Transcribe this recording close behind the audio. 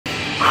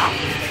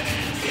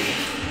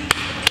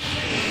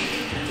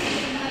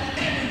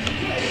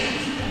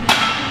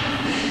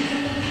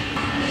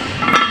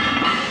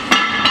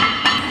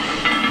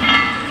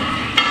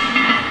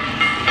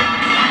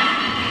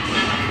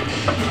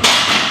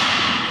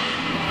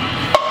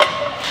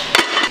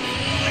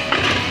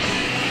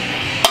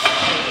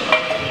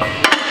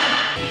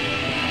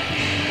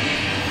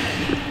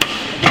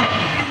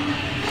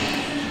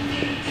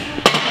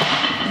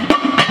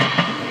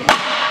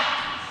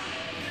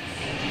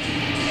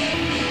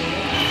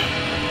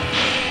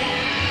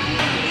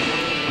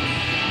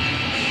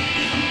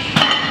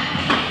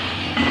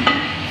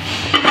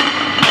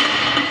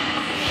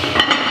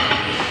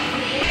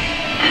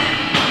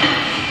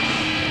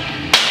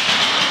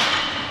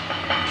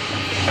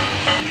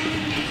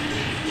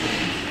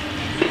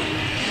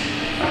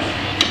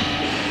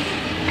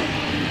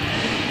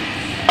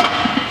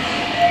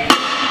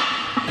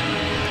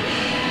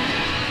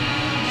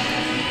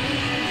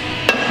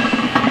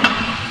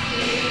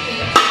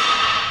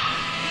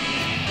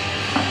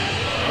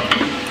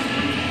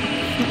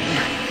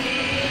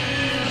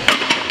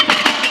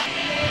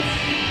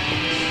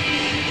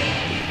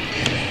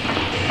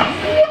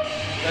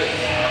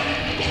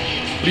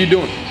you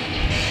doing?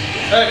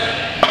 Hey.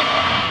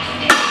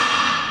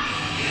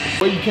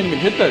 Wait, you can't even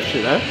hit that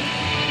shit, huh?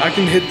 I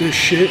can hit this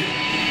shit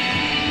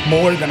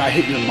more than I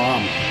hit your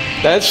mom.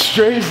 That's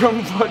straight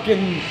from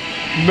fucking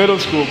middle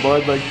school,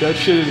 bud. Like, that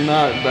shit is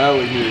not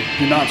valid here.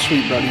 You're not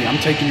sweet, buddy. I'm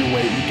taking your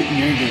weight.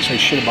 You ain't gonna say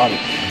shit about it.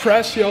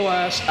 Press your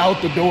ass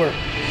out the door.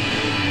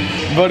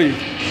 Buddy,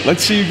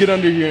 let's see you get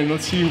under here and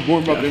let's see you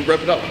warm up and rep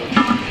it up.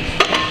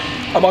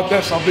 How about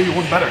this? I'll do you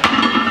one better.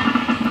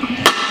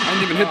 I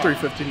didn't even hit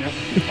 315 yet.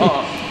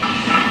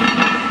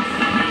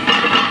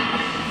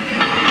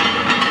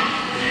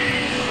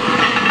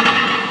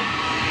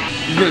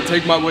 You're gonna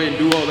take my weight and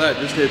do all that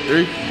just to hit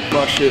 3?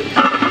 Oh shit.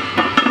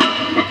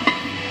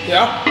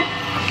 Yeah?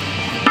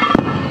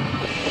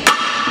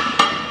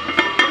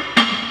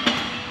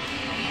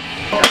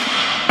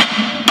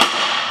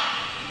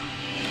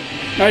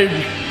 Now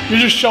you're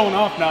just showing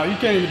off now. You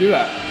can't even do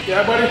that.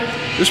 Yeah, buddy?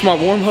 This is my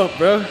warm up,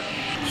 bro.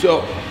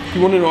 So,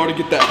 you wanna know how to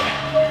get that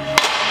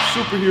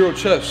superhero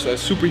chest, that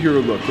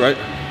superhero look, right?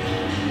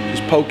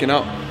 Just poking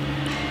out.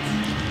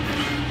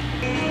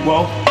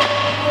 Well,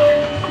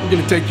 we're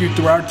gonna take you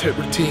through our tip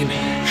routine,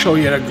 show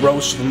you how to grow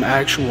some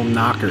actual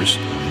knockers.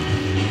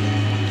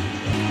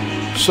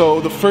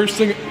 So the first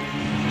thing,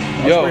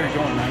 yo, where you're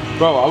going, man.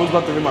 Bro, I was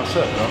about to hit my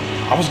set, bro.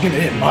 I was gonna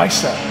hit my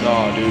set.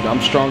 No, dude,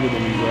 I'm stronger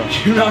than you, bro.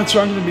 You're not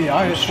stronger than me.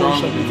 I hit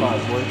Stronger than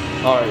 475,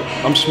 boy. All right,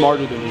 I'm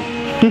smarter than you.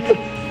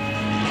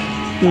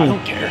 I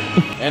don't care.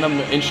 And I'm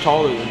an inch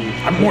taller than you.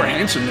 I'm more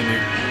handsome than you.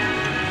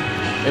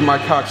 And my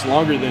cock's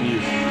longer than you.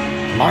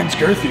 Mine's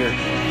girthier.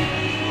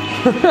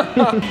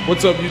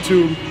 What's up,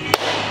 YouTube?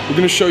 We're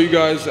gonna show you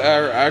guys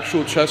our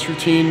actual chest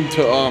routine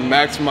to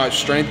maximize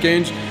strength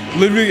gains.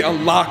 Literally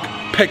unlock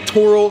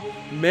pectoral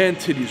man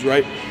titties,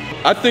 right?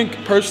 I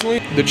think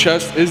personally, the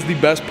chest is the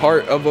best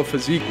part of a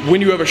physique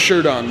when you have a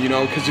shirt on, you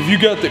know? Because if you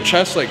got the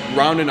chest like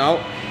rounding out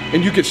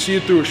and you can see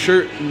it through a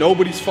shirt,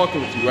 nobody's fucking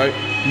with you, right?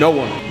 No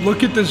one.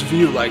 Look at this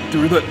view, like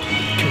through the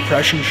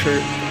compression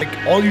shirt. Like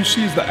all you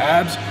see is the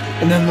abs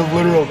and then the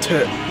literal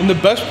tit. And the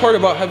best part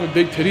about having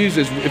big titties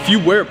is if you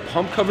wear a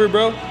pump cover,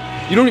 bro,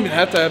 you don't even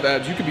have to have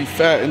abs. You could be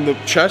fat and the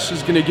chest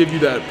is gonna give you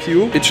that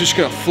appeal. It's just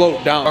gonna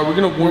float down. All right, we're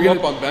gonna warm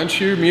up on bench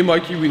here. Me and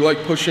Mikey, we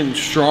like pushing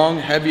strong,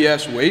 heavy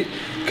ass weight.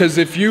 Because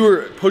if you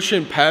are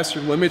pushing past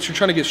your limits, you're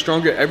trying to get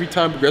stronger every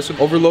time, progressive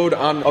overload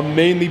on a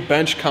mainly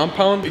bench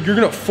compound. You're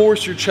gonna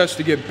force your chest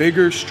to get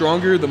bigger,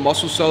 stronger. The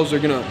muscle cells are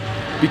gonna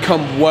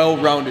become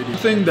well-rounded. The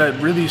thing that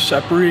really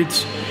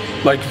separates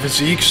like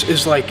physiques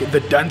is like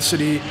the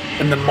density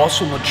and the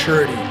muscle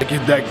maturity. Like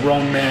that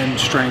grown man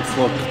strength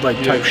look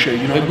like type shit,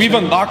 you know what I'm We've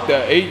saying? unlocked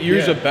that 8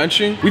 years of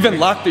benching. We've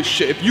unlocked this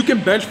shit. If you can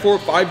bench 4 or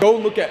 5, go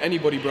look at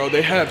anybody, bro.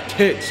 They have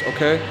tits,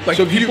 okay? Like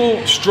so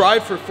people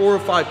strive for 4 or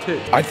 5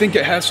 tits. I think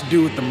it has to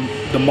do with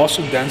the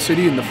muscle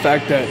density and the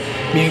fact that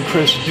me and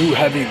Chris do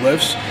heavy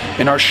lifts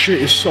and our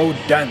shit is so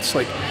dense.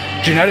 Like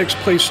genetics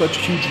play such a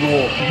huge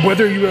role.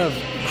 Whether you have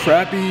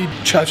crappy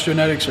chest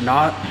genetics or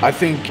not, I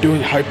think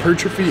doing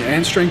hypertrophy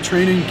and strength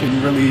training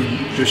can really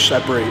just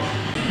separate.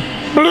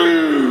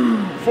 Blue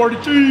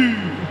 42.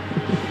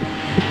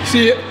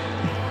 See it?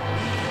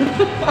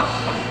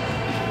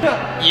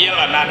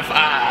 Yellow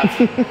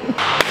 95.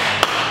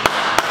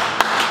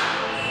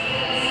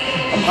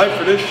 I'm hyped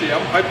for this shit.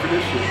 I'm hyped for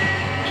this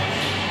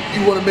shit.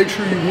 You want to make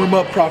sure you warm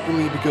up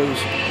properly because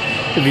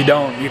if you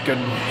don't, you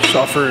can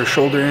suffer a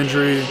shoulder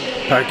injury,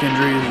 back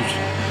injuries.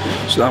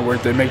 It's not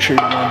worth it. Make sure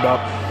you're warmed up.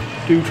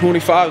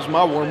 225 is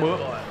my warm-up.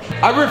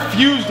 I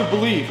refuse to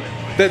believe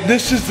that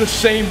this is the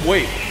same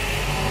weight.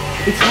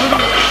 It's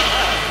literally,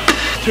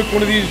 took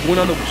one of these, went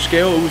on the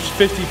scale, it was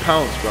 50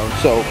 pounds, bro.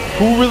 So,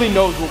 who really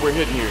knows what we're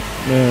hitting here?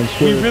 Man,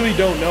 we really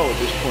don't know at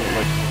this point.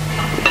 Like,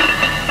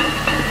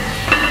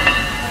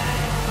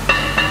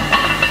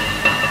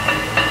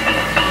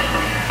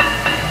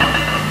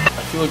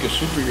 I feel like a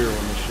superhero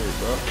in this shirt,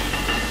 bro.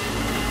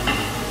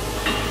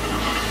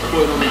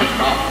 Boy, don't need to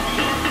stop.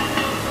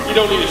 You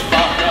don't need to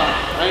stop now.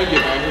 I ain't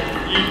getting angry.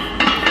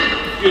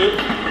 You good?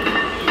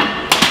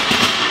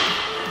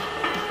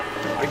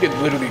 I could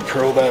literally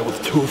curl that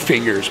with 2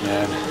 fingers,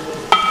 man.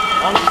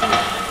 Honestly,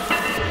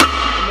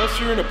 unless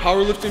you're in a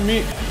powerlifting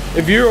meet,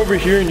 if you're over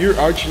here and you're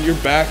arching your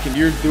back and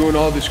you're doing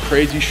all this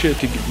crazy shit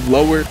to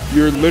lower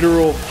your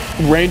literal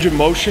range of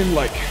motion,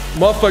 like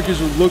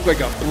motherfuckers would look like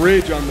a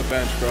bridge on the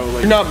bench, bro.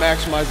 Like, you're not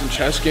maximizing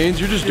chest gains,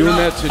 you're just doing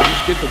that to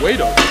just get the weight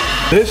up.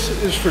 This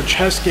is for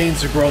chest gains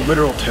to grow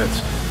literal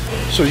tits.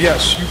 So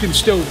yes, you can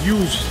still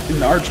use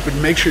an arch, but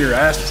make sure your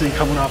ass isn't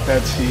coming off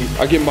that seat.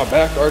 I get my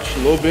back arched a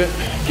little bit,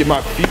 get my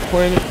feet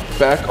planted,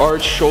 back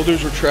arch,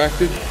 shoulders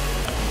retracted.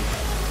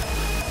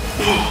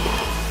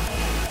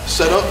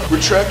 Set up,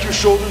 retract your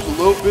shoulders a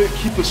little bit,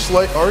 keep a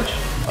slight arch.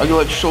 I go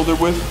like shoulder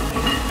width.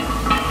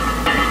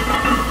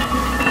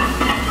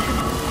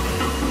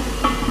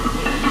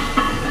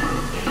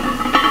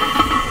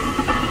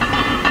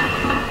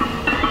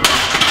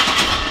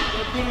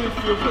 That literally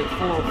feels like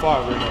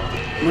 405 right now.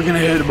 We're gonna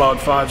hit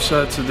about 5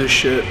 sets of this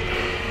shit.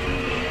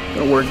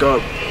 Gonna work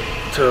up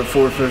to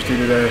 450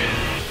 today.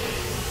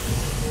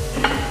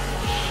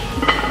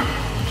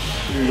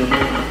 Here you go,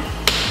 man.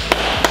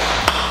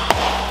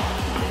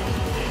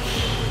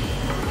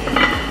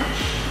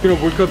 We're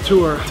gonna work up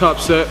to our top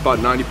set, about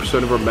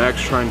 90% of our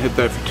max, try and hit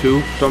that for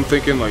 2. So I'm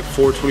thinking like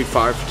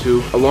 425 for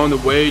 2. Along the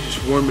way,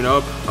 just warming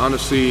up.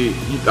 Honestly,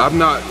 I'm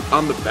not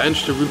on the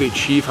bench to really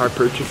achieve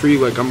hypertrophy.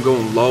 Like I'm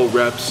going low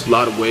reps, a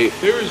lot of weight.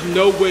 There is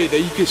no way that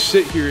you can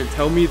sit here and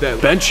tell me that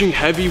benching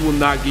heavy will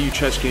not get you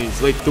chest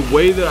gains. Like the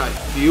way that I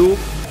feel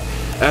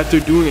after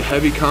doing a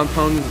heavy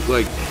compound,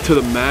 like to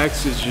the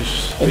max, is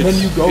just. And then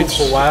you go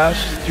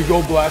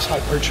blast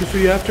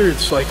hypertrophy after.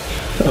 It's like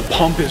the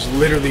pump is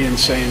literally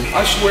insane.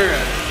 I swear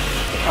at it.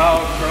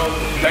 Bro,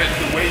 that's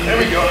the way. There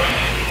we go.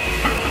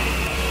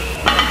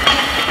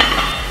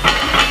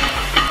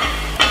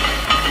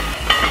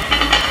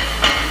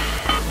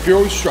 If you're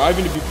always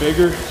striving to be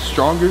bigger,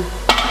 stronger,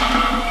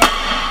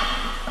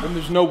 then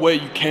there's no way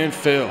you can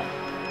fail.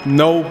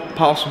 No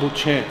possible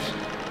chance.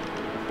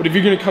 But if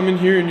you're gonna come in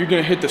here and you're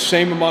gonna hit the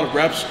same amount of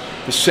reps,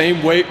 the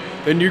same weight,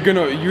 then you're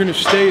gonna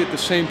stay at the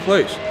same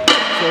place.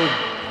 So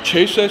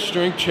chase that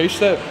strength, chase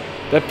that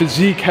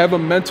physique, have a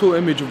mental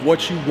image of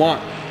what you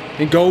want,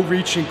 and go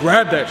reach and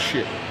grab that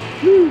shit.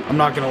 I'm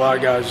not gonna lie,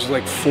 guys, it's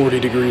like 40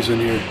 degrees in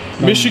here.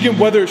 Michigan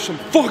weather is some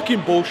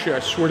fucking bullshit,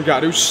 I swear to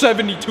God. It was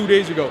 72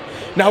 days ago.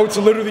 Now it's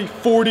literally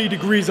 40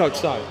 degrees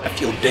outside. I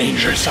feel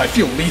dangerous, I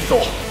feel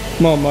lethal.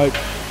 Come on, Mike.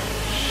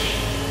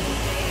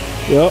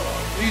 Yep.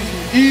 Easy,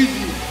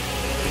 easy.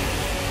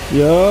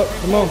 Yep,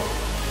 come on.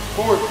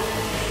 Forward.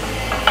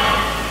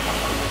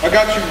 I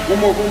got you. One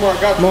more, I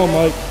got you. Come on,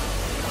 Mike.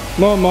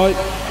 Come on, Mike.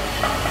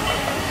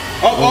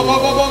 Up. You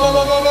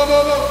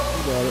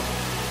got it.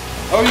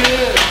 Oh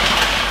yeah.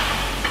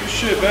 Good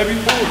shit, baby.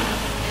 Forward.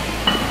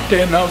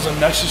 Damn, that was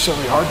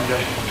unnecessarily hard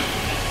today.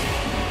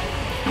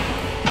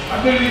 I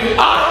didn't even.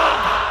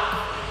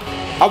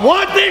 I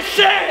want this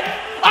shit!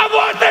 I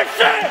want this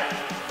shit!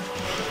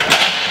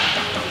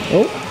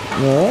 Oh,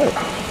 all right.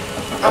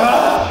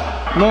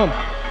 Come on.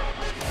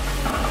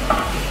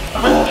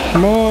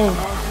 Come on.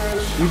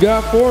 You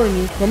got 4 in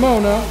you. Come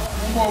on now.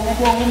 One more.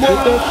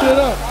 Get that shit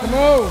up. Come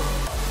on.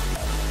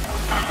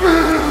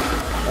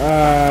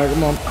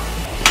 Come on.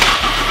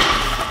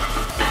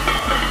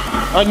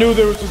 I knew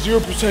there was a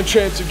 0%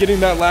 chance of getting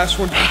that last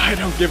one, but I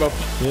don't give up.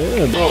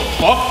 Yeah, Bro,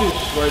 fuck this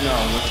right now.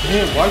 Like,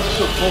 damn, why is it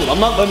so cold? I'm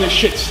not letting this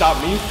shit stop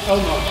me. Hell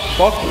no.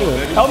 Fuck you,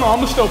 baby. Hell no,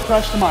 I'm still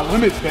pressed to my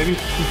limits, baby.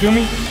 You feel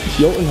me? it's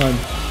Jotunheim.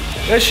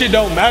 That shit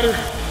don't matter.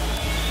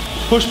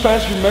 Push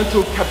past your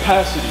mental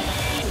capacity.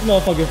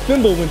 Motherfucking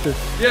Fimble Winter.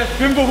 Yeah,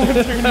 Fimble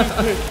Winter in this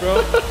bitch,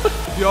 bro.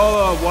 If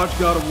y'all watch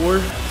God of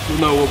War, you'll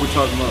know what we're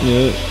talking about.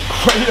 Yeah.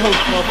 Kratos,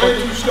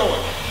 motherfucker. New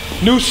stoic.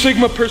 New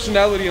Sigma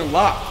personality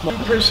unlocked. New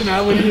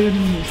personality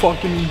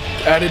fucking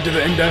added to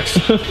the index.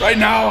 Right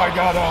now, I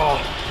got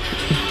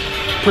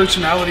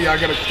personality I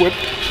got equipped.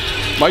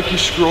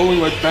 Mikey's scrolling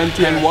like Ben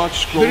 10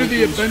 watch, scrolling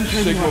Literally a through Ben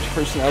 10 Sigma watch.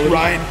 personality.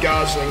 Ryan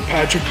Gosling,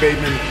 Patrick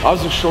Bateman. I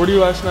was a shorty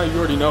last night. You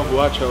already know who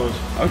I chose.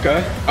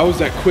 Okay. I was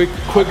that quick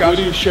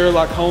witty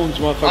Sherlock Holmes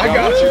motherfucker. I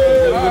got you.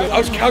 I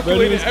was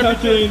calculating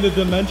calculating the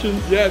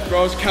dimensions. Yeah, bro,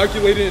 I was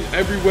calculating in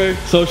every way.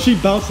 So she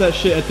bounced that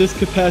shit at this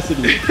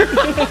capacity.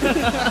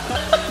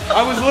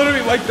 I was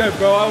literally like that,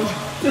 bro. I was.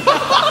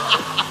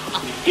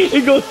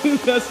 It goes in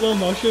that slow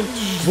motion.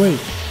 Wait.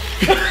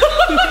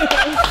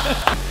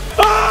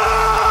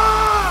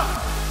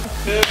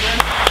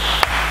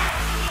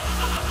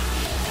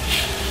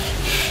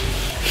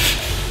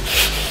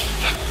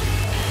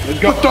 Let's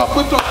go.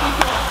 Lift up.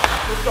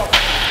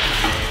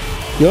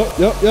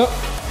 Yep.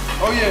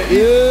 Oh yeah.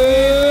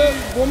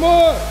 Yeah. One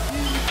more.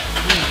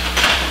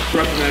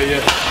 Repping that,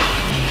 yeah.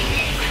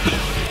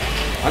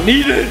 I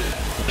need it.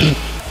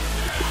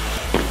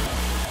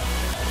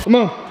 Come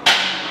on.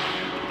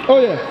 Oh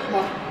yeah.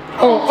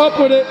 Oh, up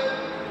with it.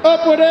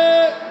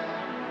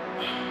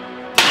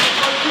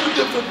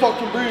 Different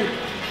fucking breed.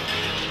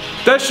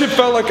 That shit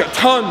felt like a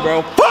ton,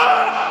 bro.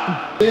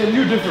 Damn,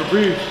 you different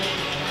breed.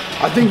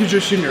 I think you're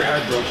just in your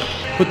head, bro.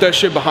 Put that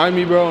shit behind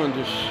me, bro, and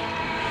just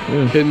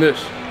hitting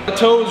this.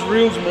 Plateau is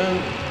reals,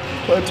 man.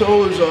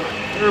 Plateau is a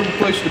terrible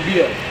place to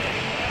be at.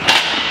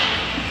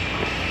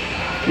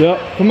 Yep.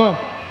 Come on.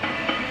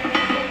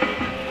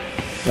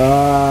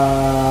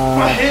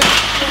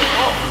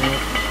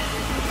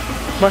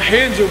 My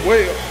hands are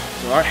way up.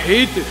 I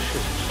hate this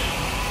shit.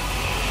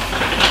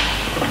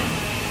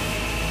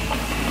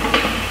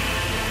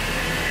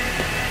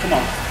 Come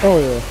on. Oh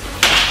yeah.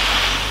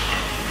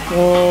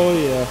 Oh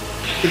yeah.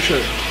 Good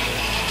shit.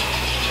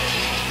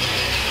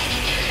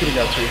 Could've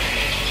got 2.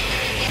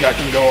 I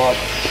can go up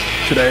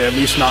today, at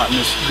least not in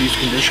these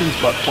conditions,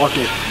 but fuck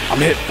it. I'm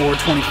hit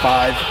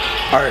 425.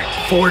 Alright,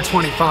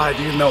 425,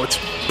 even though it's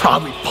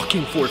probably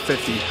fucking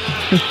 450.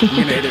 I'm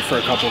gonna hit it for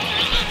a couple.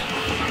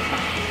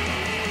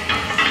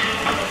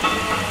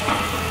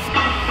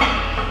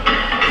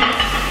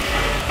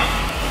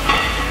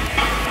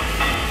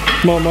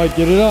 Come on, Mike,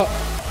 get it up.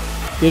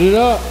 Get it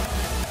up.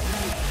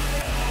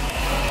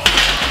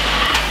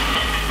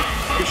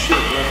 Good shit,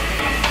 bro.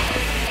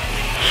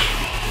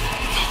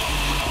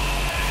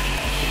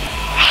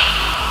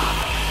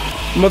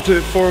 I'm up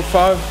to 4 or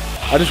 5.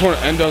 I just want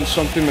to end on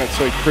something that's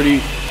like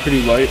pretty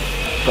light,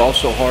 but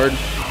also hard.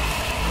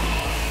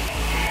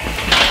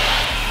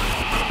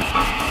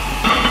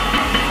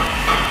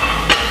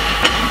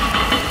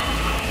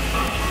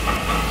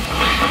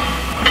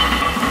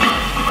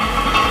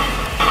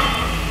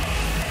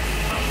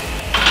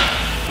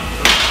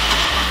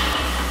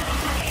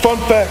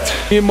 Fun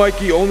fact. Me and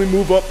Mikey only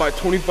move up by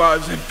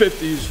 25s and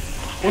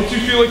 50s. Once you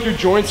feel like your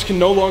joints can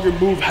no longer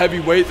move heavy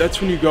weight, that's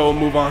when you go and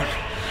move on.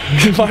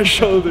 My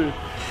shoulder.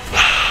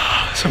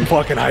 Some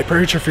fucking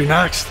hypertrophy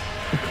next.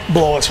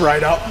 Blow us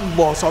right up.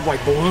 Blow us up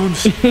like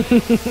balloons.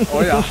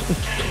 Oh yeah.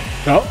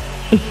 Nope.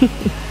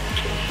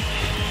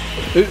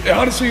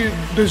 Honestly,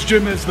 this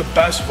gym has the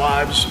best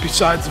vibes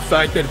besides the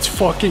fact that it's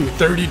fucking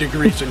 30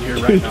 degrees in here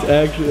right now.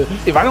 Actually,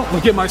 If I don't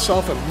look at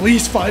myself at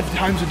least 5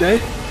 times a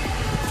day,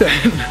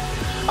 then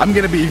I'm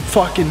gonna be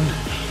fucking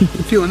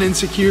feeling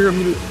insecure.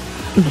 What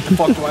the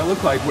fuck do I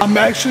look like? I'm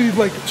actually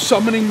like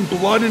summoning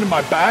blood into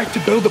my back to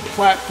build a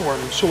platform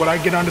so when I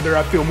get under there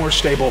I feel more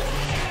stable.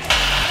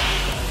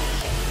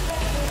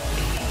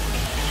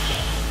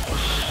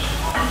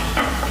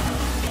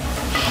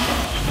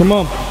 come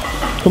on,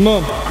 come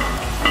on.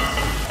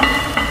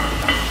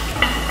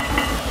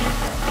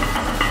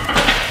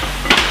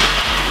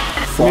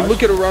 I mean,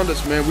 look at around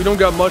us, man. We don't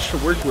got much to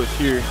work with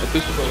here at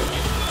this point.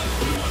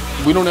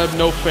 We don't have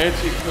no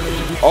fancy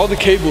equipment. All the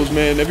cables,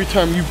 man, every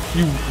time you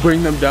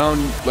bring them down,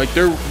 like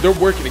they're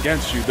working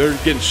against you. They're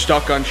getting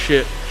stuck on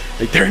shit.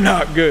 Like they're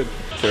not good.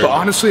 But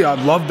honestly, I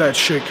love that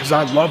shit because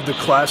I love the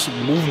classic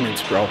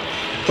movements, bro.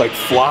 Like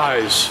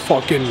flies,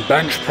 fucking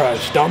bench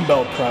press,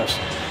 dumbbell press.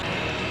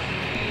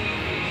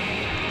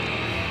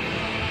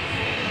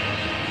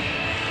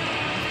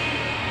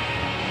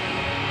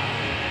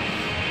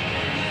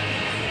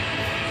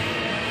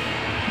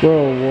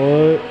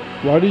 Bro, what?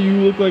 Why do you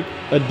look like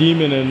a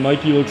demon and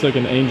Mikey looks like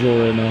an angel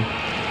right now?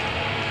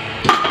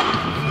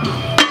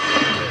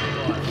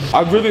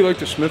 I really like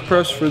the Smith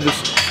press for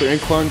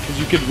incline because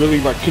you could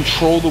really like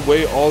control the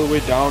weight all the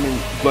way down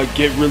and like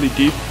get really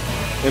deep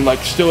and like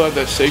still have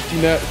that safety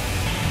net.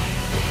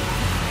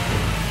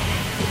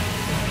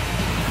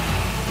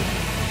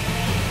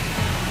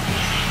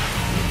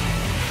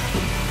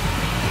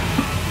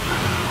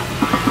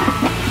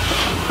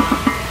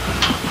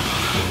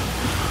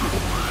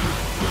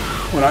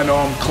 When I know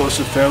I'm close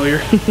to failure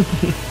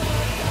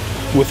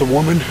with a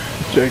woman,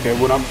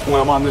 JK, when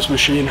I'm on this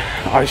machine,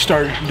 I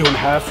start doing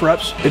half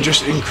reps. It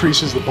just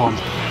increases the pump,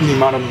 the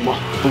amount of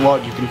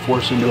blood you can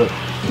force into it,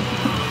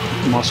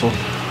 muscle.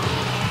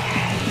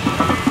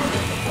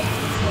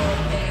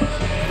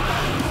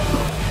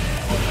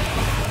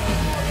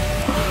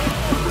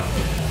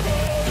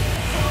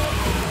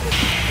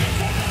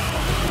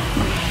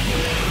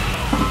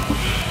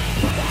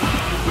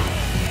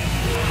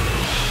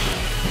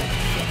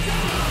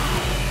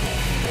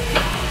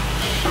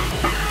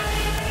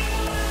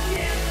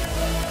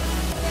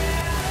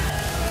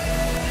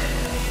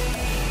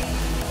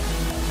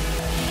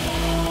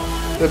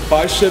 The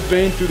bicep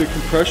vein through the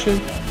compression,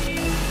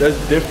 that's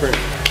different.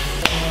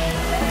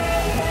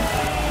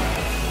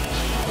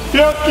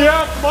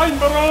 يا ماين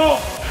برو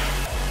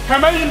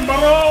كمين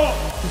برو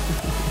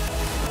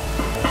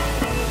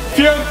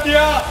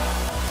فيركيا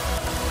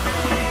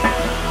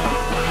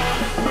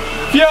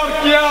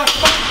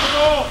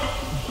برو.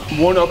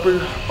 One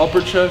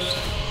upper chest,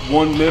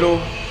 one middle,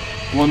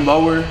 one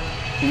lower,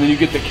 and then you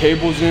get the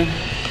cables in,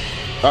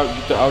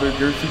 get the outer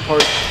girthy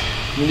part,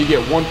 and then you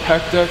get one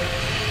pec deck.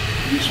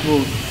 You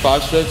smooth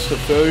 5 sets to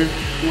failure.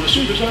 You want a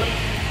superset?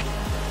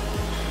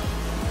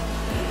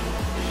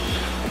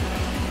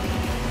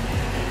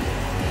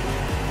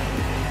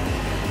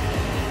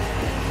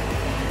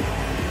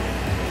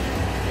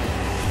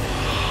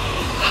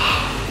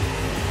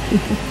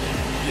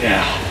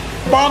 Yeah.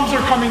 Bombs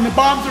are coming, the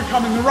bombs are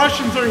coming, the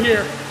Russians are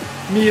here.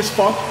 Me as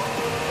fuck.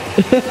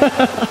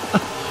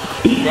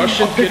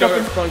 Russians get out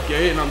in front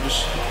gate and I'm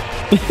just...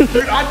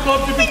 Dude, I'd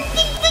love to be...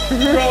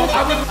 Bro,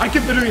 I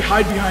could literally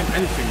hide behind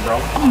anything, bro.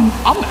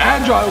 I'm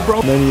agile,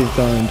 bro. Many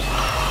times.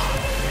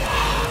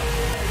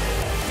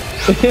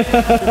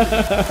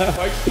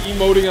 Mike's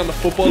emoting on the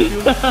football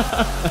field.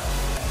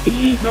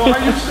 No, I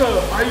used to,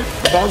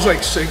 if I was like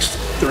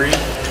 6'3",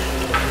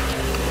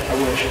 I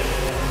wish.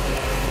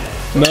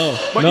 No,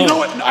 But no. you know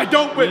what? I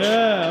don't wish.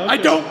 Yeah, okay. I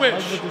don't wish. I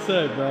was about to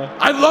say, bro.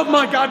 I love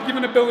my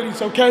God-given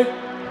abilities, okay?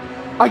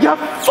 I got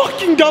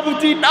fucking double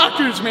D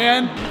knockers,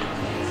 man.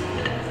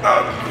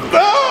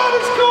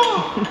 Let's go.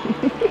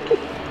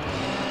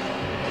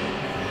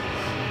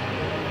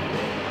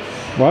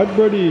 Why'd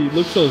Brody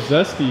look so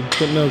zesty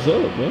putting those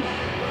up, bro?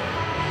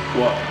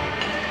 What?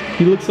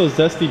 He looks so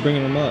zesty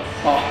bringing them up.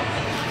 Oh,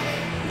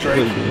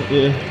 Drake.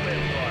 Yeah.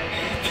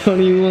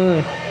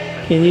 21,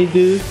 can you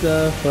do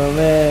stuff for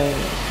me?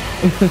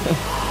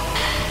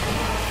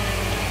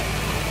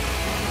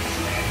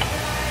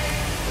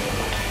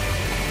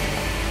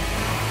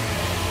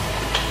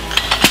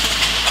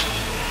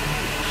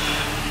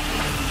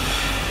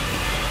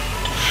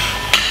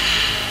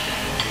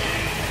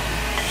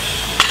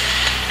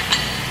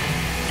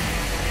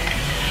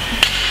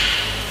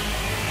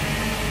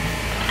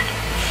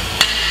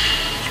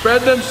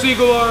 Spread them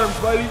seagull arms,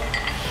 buddy.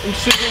 Them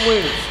seagull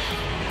wings.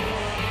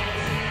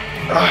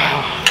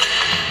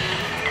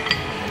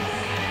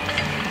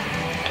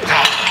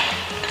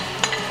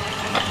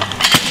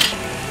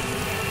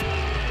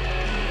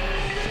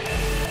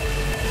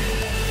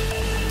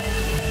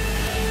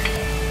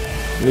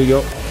 There you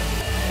go.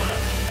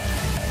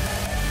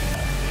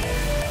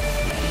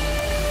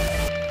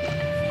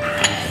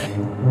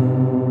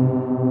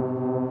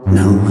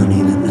 No one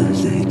even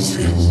knows they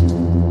exist.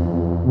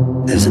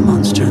 There's a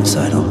monster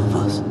inside all of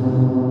us.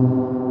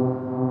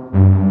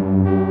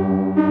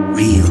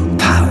 Real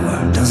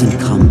power doesn't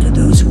come to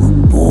those who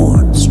are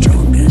born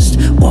strongest,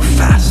 or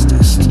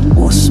fastest,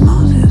 or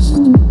smartest.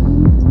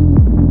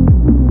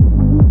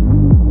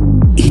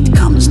 It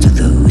comes to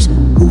those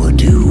who will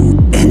do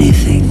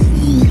anything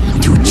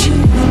to achieve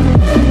it.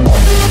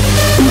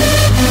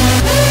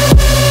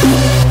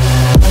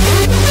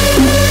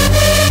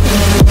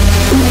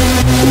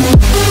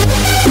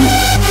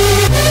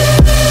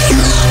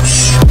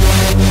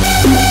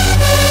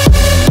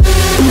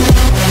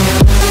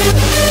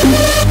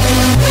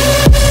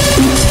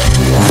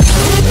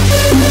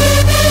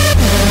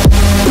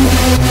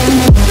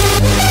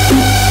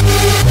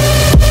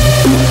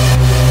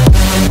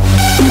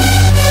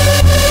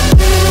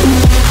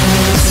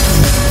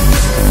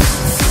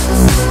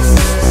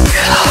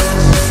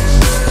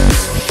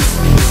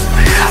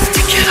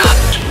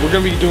 We're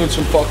gonna be doing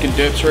some fucking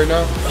dips right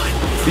now.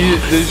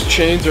 These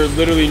chains are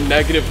literally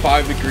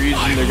 -5 degrees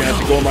and they're gonna have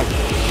to go in my...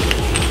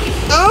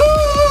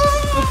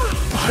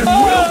 I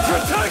will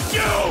protect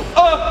you!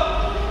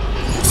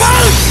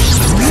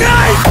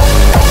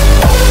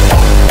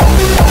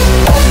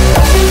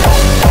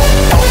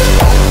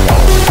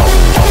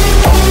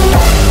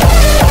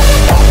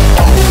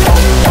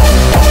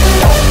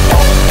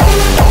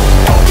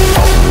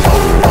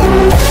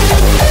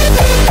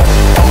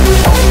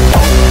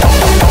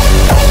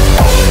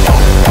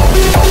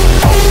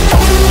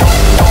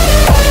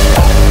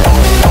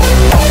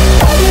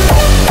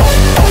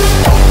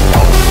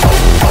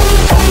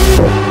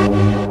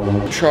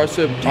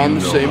 Tricep on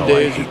the same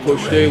day as your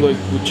push day, like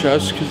with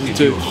chest, because it's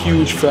a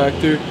huge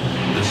factor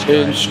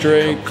in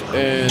strength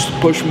and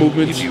push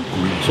movements.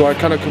 So I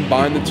kind of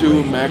combine the two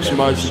and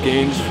maximize the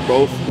gains for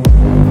both.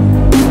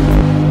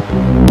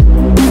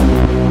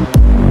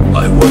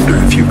 I wonder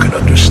if you can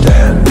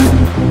understand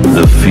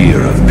the fear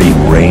of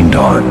being rained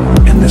on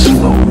in this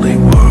lonely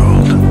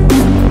world.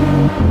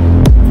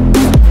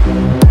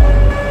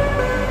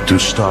 To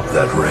stop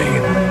that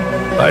rain,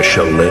 I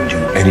shall lend you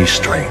any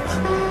strength,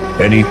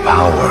 any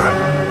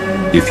power.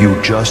 If you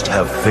just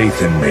have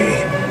faith in me,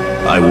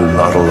 I will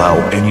not allow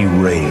any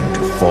rain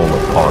to fall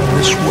upon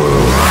this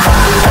world.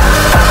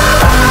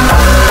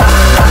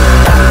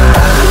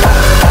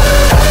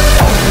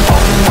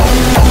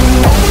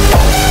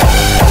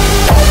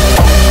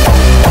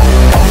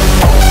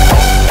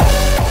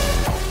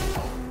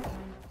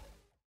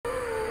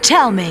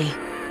 Tell me,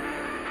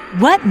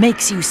 what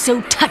makes you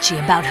so touchy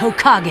about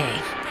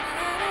Hokage?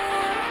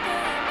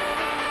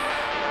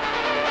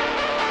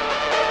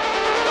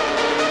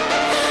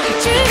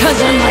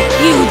 Because I'm like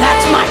you,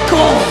 that's my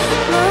goal.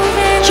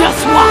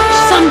 Just watch,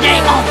 someday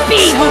I'll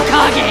be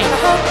Hokage.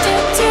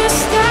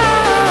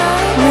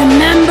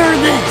 Remember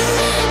this.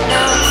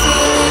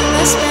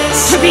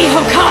 To be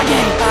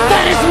Hokage,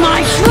 that is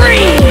my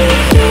dream.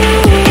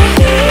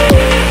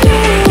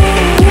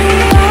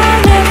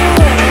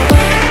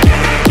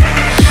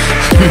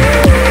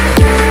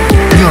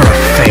 You're a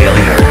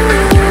failure.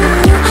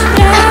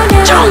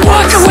 Don't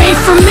walk away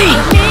from me.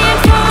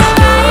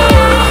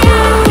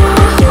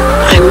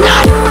 I'm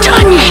not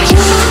done yet.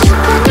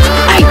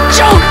 I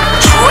don't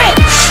quit.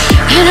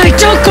 And I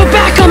don't go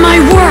back on my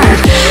word.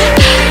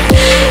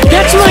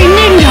 That's my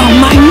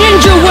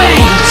ninja way.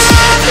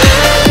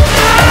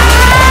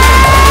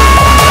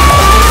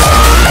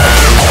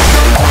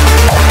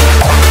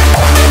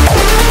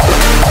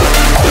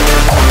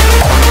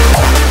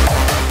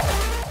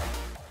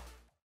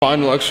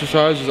 Final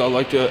exercises, I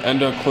like to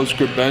end on close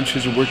grip bench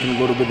because you're working a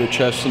little bit of the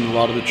chest and a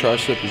lot of the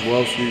tricep as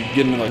well. So you're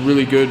getting like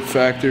really good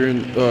factor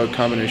and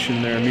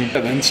combination there. I mean,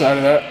 The inside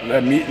of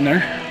that meat in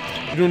there.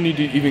 you don't need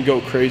to even go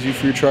crazy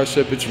for your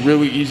tricep. It's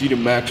really easy to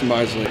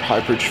maximize like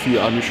hypertrophy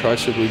on your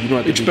tricep. Like, you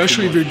don't have to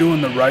Especially if you're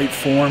doing the right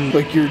form.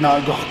 Like you're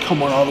not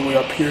coming all the way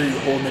up here, you're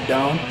holding it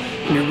down.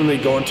 And you're really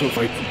going to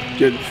like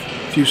get a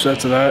few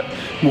sets of that,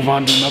 move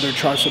on to another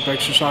tricep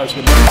exercise.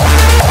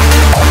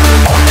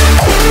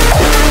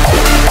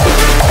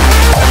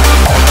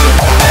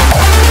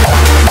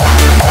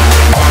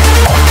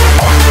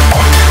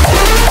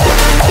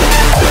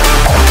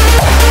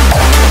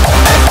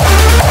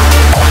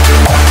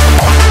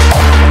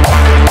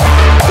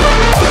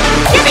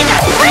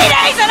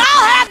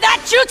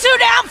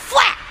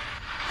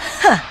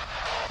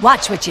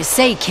 Watch what you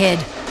say, kid.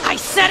 I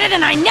said it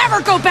and I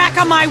never go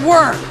back on my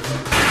word.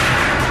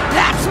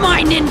 That's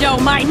my ninja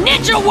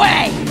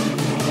way.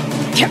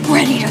 Get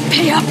ready to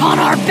pay up on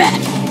our bet.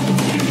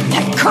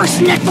 That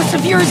cursed necklace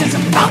of yours is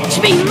about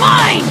to be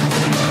mine.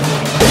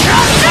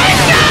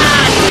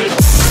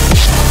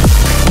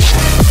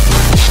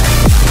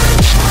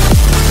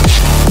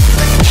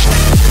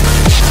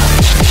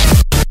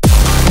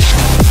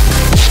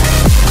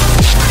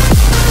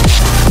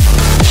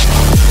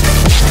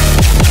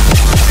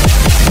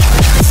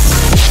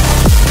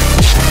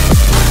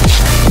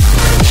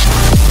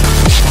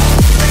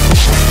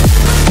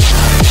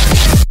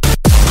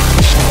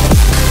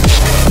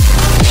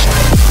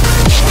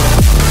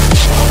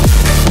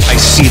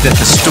 That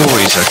the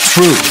stories are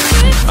true.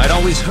 I'd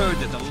always heard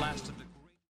that the